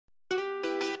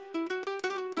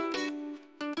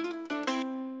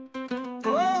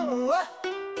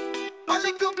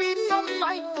little beat from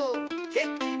Michael.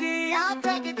 Hit the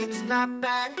outback, it's not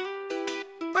bad.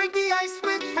 Break the ice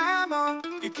with hammer.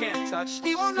 You can't touch,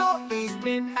 he won't know he's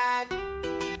been had.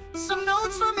 Some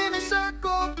notes from Inner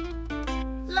Circle.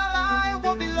 La la, it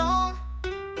won't be long.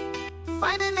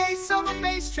 Find an ace of a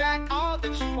bass track, all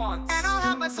that you want, and I'll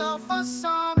have myself a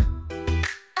song.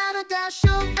 Add a dash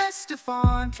of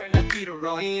Estefan. Turn that beat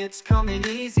around, it's coming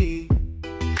easy.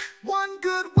 One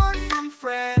good word from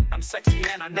Fred. I'm sexy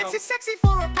and I know. Next is sexy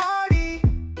for a party.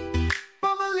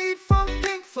 From a lead from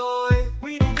Pink Floyd.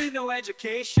 We don't need no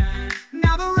education.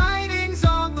 Now the writing's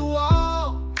on the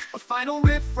wall. A final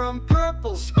riff from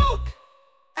Purple Smoke,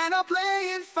 and I'll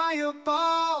play in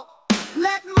Fireball.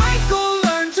 Let Michael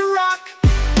learn to rock,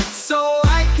 so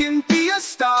I can be a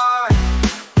star.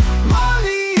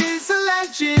 Molly is a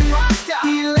legend,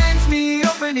 he lends me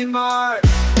opening bars.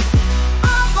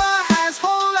 Abba has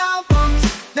whole albums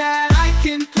that I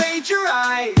can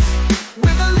plagiarize.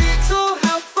 With a little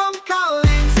help from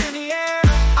Collins in the air,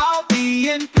 I'll be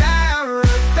in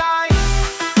paradise.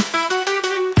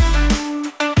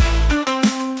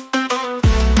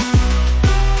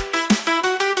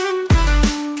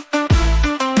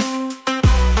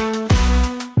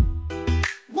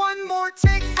 One more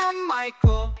take from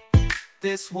Michael.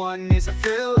 This one is a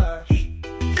filler.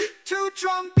 Two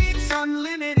drum beats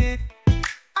unlimited.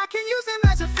 I can use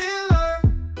them as a filler.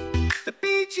 The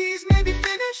Bee Gees may be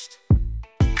finished,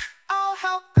 I'll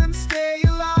help them stay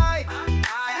alive.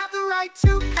 I have the right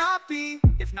to copy,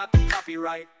 if not the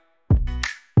copyright.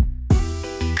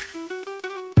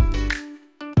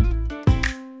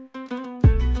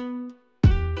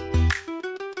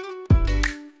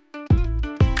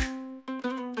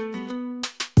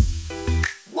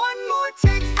 One more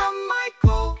take from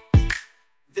Michael.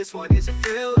 This one is a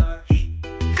filler.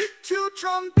 Two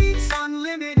drum beats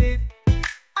unlimited.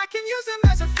 I can use them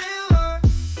as a filler.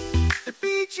 The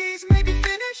Bee Gees may be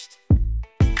finished,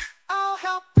 I'll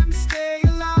help them stay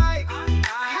alive.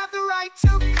 I have the right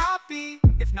to copy,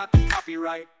 if not the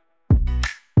copyright.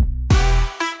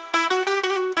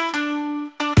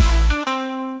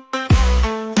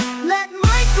 Let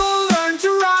Michael learn to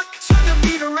rock, turn the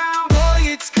beat around, boy,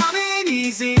 it's coming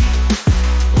easy.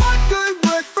 One good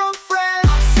word from Fred.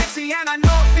 I'm sexy and I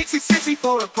know it makes it sexy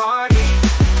for a party.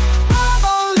 I'm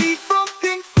a lead from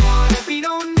Pink Floyd. We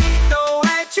don't need no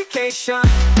education.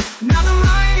 Now the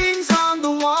writing's on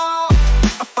the wall.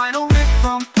 A final riff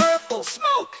from Purple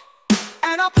Smoke,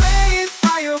 and I'll play in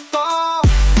Fireball.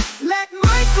 Let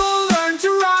Michael learn to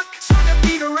rock, turn the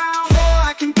beat around, oh,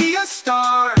 I can be a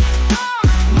star.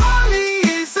 Molly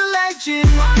is a legend,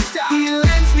 he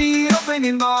lends me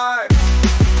opening bars.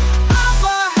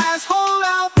 Abba has whole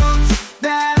albums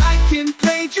that I can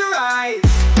plagiarize.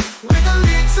 With a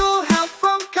little help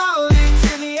from Collins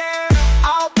in the air,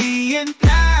 I'll be in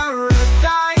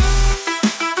paradise.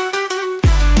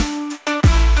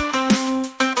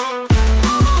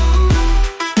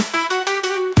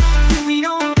 We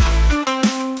don't.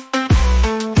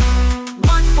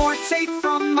 One more take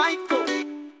from Michael.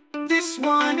 This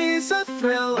one is a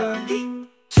thriller.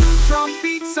 Two drum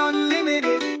beats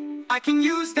unlimited. I can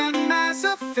use them as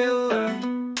a filler.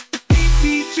 The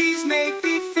Bee Gees may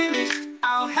be finished,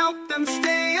 I'll help them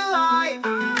stay alive.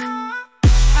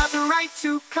 Have the right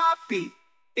to copy,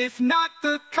 if not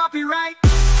the copyright.